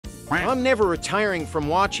I'm never retiring from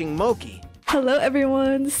watching Moki. Hello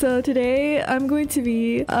everyone, so today I'm going to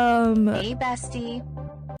be Hey bestie.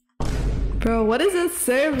 Bro, what is this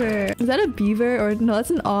server? Is that a beaver or no, that's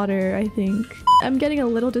an otter, I think. I'm getting a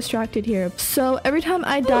little distracted here. So every time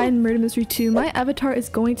I die in Murder Mystery 2, my avatar is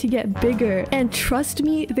going to get bigger. And trust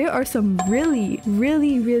me, there are some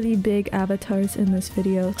really big avatars in this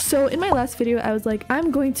video. So in my last video, I was like, I'm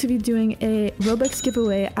going to be doing a Roblox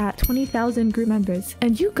giveaway at 20,000 group members.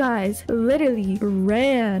 And you guys literally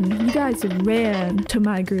ran. You guys ran to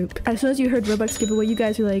my group. As soon as you heard Roblox giveaway, you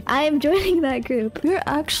guys were like, I am joining that group. We're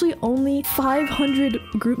actually only 500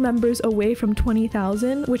 group members away from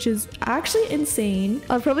 20,000, which is actually insane.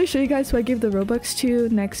 I'll probably show you guys who I gave the Robux to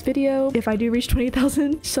next video if I do reach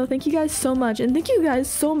 20,000. So thank you guys so much, and thank you guys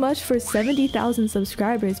so much for 70,000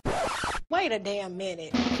 subscribers. Wait a damn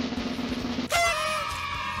minute.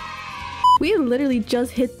 We literally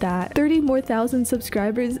just hit that 30 more thousand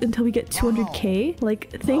subscribers until we get 200k. Like,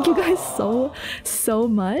 thank you guys so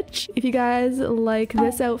much. If you guys like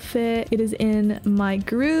this outfit, it is in my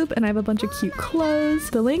group and I have a bunch of cute clothes.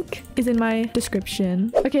 The link is in my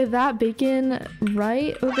description. Okay, that bacon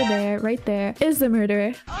right over there, right there, is the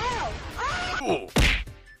murderer.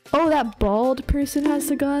 Oh, that bald person has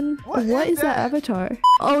the gun. What is that avatar?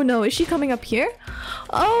 Oh no, is she coming up here?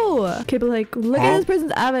 Oh, okay, but like, look at this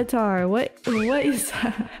person's avatar. What is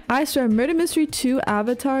that? I swear, Murder Mystery 2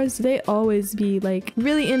 avatars, they always be like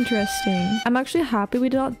really interesting. I'm actually happy we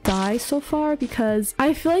did not die so far because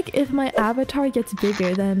I feel like if my avatar gets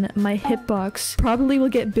bigger, then my hitbox probably will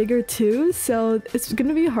get bigger too. So it's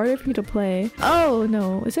gonna be harder for me to play. Oh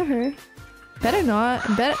no, is it her? Better not.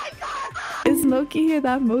 Is Moki here?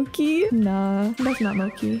 That Moki? Nah, that's not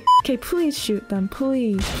Moki. Okay, please shoot them.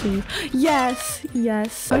 Please.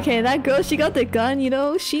 Yes. Okay, that girl, she got the gun, you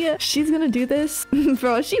know? She's gonna do this.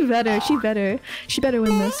 Bro, she better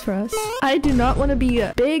win this for us. I do not want to be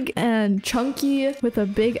big and chunky with a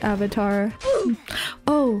big avatar.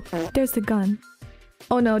 Oh, there's the gun.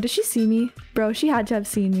 Oh no, did she see me? Bro, she had to have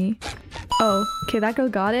seen me. Oh, okay, that girl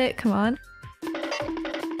got it. Come on.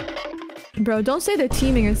 Bro, don't say they're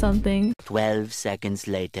teaming or something. 12 seconds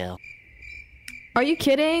later. Are you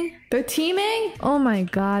kidding? They're teaming? Oh my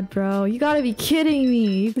god, bro. You gotta be kidding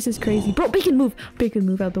me. This is crazy. Bro, bacon move. Bacon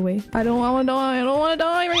move out the way. I don't wanna die. I don't wanna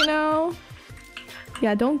die right now.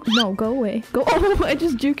 Yeah, no, go away. Go. Oh, I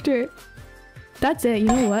just juked her. That's it. You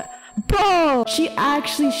know what? Bro, she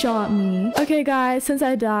actually shot me. Okay, guys, since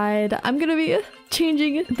I died, I'm gonna be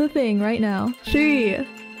changing the thing right now. 3,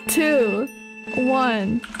 2,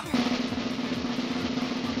 1.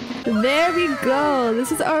 There we go.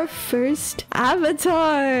 This is our first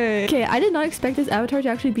avatar. Okay, I did not expect this avatar to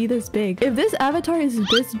actually be this big. If this avatar is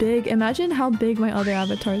this big, imagine how big my other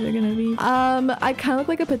avatars are gonna be. I kind of look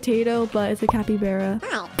like a potato, but it's a capybara.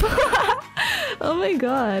 Oh my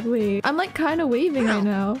god, wait. I'm like kind of waving right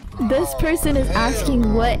now. This person is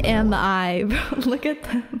asking, what am I? Look at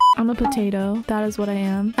them. I'm a potato. That is what I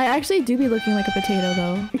am. I actually do be looking like a potato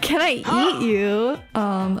though. Can I eat you?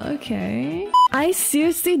 Okay. I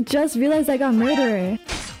seriously just realized I got murderer.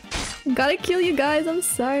 Gotta kill you guys, I'm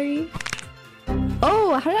sorry.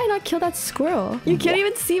 Oh, how did I not kill that squirrel? You can't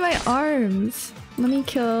even see my arms. Let me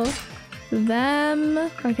kill them.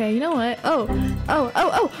 Okay, you know what? Oh.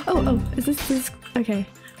 Is this? Okay.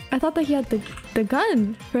 I thought that he had the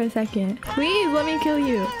gun for a second. Please let me kill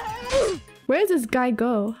you. Where does this guy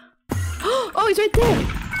go? Oh, he's right there.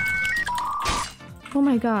 Oh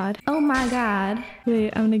my god. Oh my god.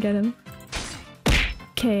 Wait, I'm gonna get him.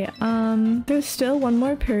 Okay, there's still one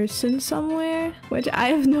more person somewhere, which I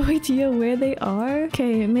have no idea where they are.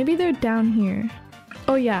 Okay, maybe they're down here.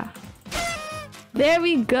 Oh yeah. There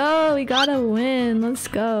we go. We got a win. Let's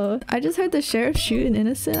go. I just heard the sheriff shoot an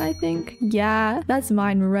innocent, I think. Yeah, that's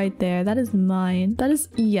mine right there. That is mine. That is,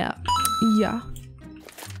 yeah.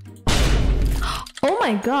 Oh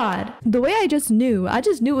my god. The way I just knew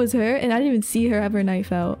it was her and I didn't even see her have her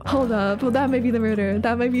knife out. Hold up. Well, that might be the murder.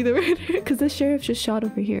 Because the sheriff just shot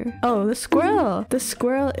over here. Oh, the squirrel. The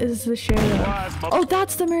squirrel is the sheriff. Oh,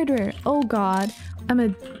 that's the murderer. Oh god.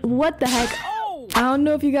 What the heck? I don't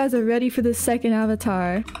know if you guys are ready for the second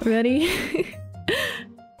avatar. Ready?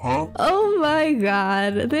 Huh? Oh my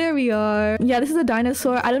god, there we are. Yeah, this is a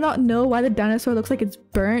dinosaur. I do not know why the dinosaur looks like it's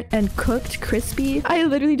burnt and cooked crispy. I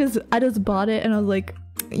literally just bought it and I was like,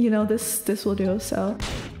 you know, this will do. So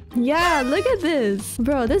yeah, look at this.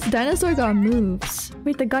 Bro, this dinosaur got moves.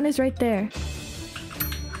 Wait, the gun is right there.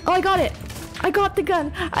 Oh, I got it. I got the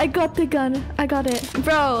gun. I got it.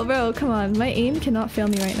 Bro, come on. My aim cannot fail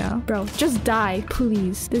me right now. Bro, just die,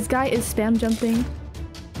 please. This guy is spam jumping.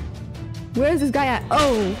 Where is this guy at?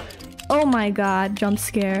 Oh, Oh my god, jump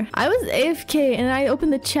scare. I was AFK and I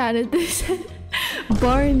opened the chat and this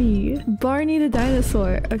Barney. Barney the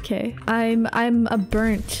dinosaur. Okay. I'm a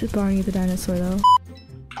burnt Barney the dinosaur though.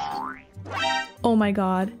 Oh my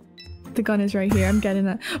god. The gun is right here. I'm getting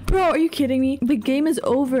that. Bro, are you kidding me? The game is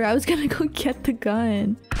over. I was gonna go get the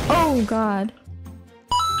gun. Oh god.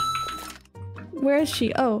 Where is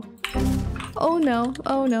she? Oh. Oh no.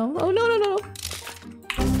 Oh no. Oh no, no, no.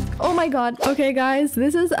 Oh my god. Okay guys,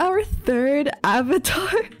 this is our third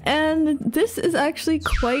avatar and this is actually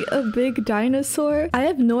quite a big dinosaur. I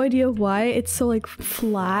have no idea why it's so like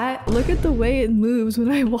flat. Look at the way it moves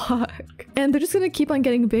when I walk. And they're just gonna keep on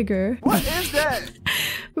getting bigger. What is that?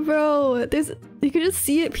 Bro, you can just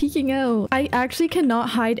see it peeking out. I actually cannot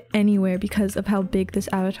hide anywhere because of how big this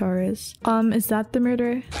avatar is. Is that the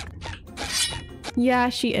murderer? Yeah,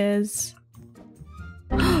 she is.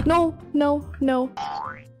 No, no, no.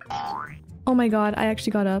 Oh my god, I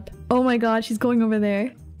actually got up. Oh my god, she's going over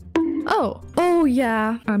there. Oh. Oh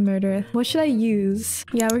yeah, I'm murderer. What should I use?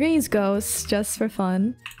 Yeah, we're gonna use ghosts just for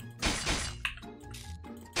fun.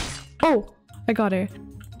 Oh, I got her.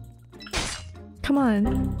 Come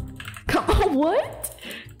on. Come on, what?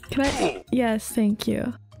 Can I? Yes, thank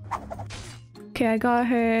you. Okay, I got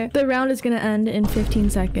her. The round is gonna end in 15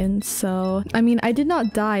 seconds, so... I mean, I did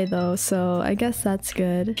not die though, so I guess that's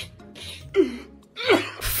good.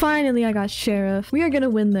 Finally, I got sheriff. We are gonna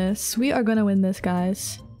win this. We are gonna win this,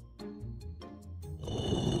 guys.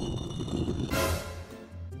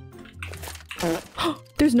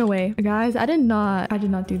 There's no way. Guys, I did not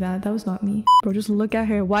do that. That was not me. Bro, just look at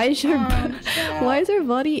her. Why is her why is her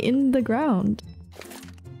body in the ground?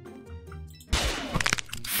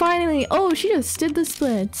 Finally! Oh, she just did the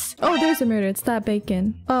splits. Oh, there's a murder. It's that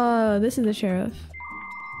bacon. This is the sheriff.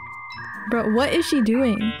 Bro, what is she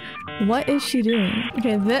doing? What is she doing?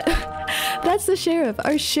 Okay, that's the sheriff.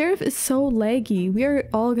 Our sheriff is so laggy. We are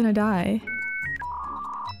all gonna die.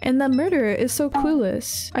 And the murderer is so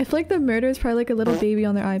clueless. I feel like the murderer is probably like a little baby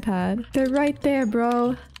on their iPad. They're right there,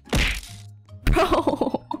 bro.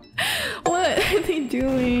 Bro! What are they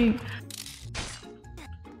doing?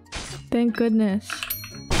 Thank goodness.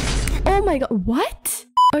 Oh my god, what?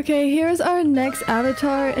 Okay, here's our next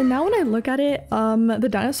avatar, and now when I look at it, the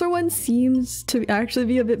dinosaur one seems to actually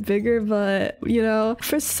be a bit bigger, but you know,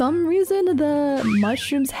 for some reason the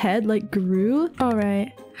mushroom's head like grew. All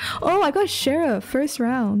right. Oh, I got sheriff first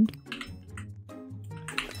round.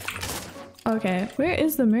 Okay, where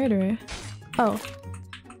is the murderer? Oh.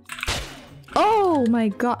 Oh my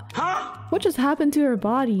god. What just happened to her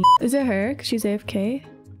body? Is it her? 'Cause she's AFK.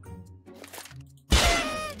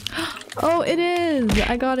 Oh, it is!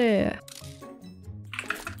 I got it.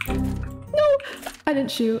 No! I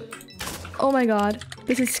didn't shoot. Oh my god.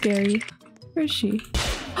 This is scary. Where is she?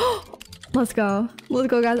 Let's go. Let's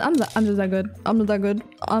go, guys. I'm just that good. I'm just that good.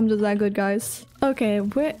 I'm just that good, guys. Okay,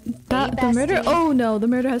 where... the murder... Oh no, the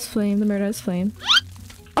murder has flame. The murder has flame.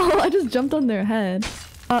 Oh, I just jumped on their head.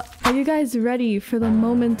 Are you guys ready for the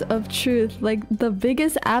moment of truth? Like, the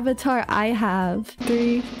biggest avatar I have.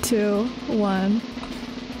 3, 2, 1...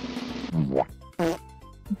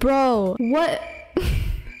 Bro, what?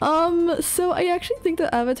 So I actually think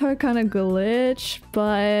the avatar kind of glitched,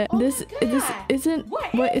 but this isn't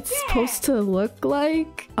what it's supposed to look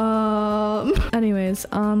like. Anyways,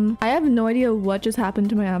 I have no idea what just happened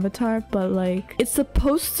to my avatar, but like it's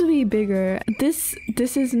supposed to be bigger. This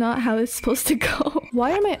is not how it's supposed to go.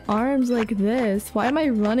 Why are my arms like this? Why am I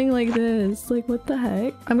running like this? Like, what the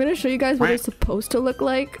heck? I'm gonna show you guys what it's supposed to look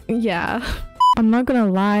like. Yeah. I'm not gonna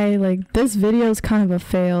lie, like, this video is kind of a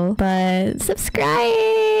fail, but subscribe!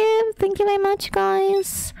 Thank you very much,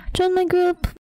 guys. Join my group.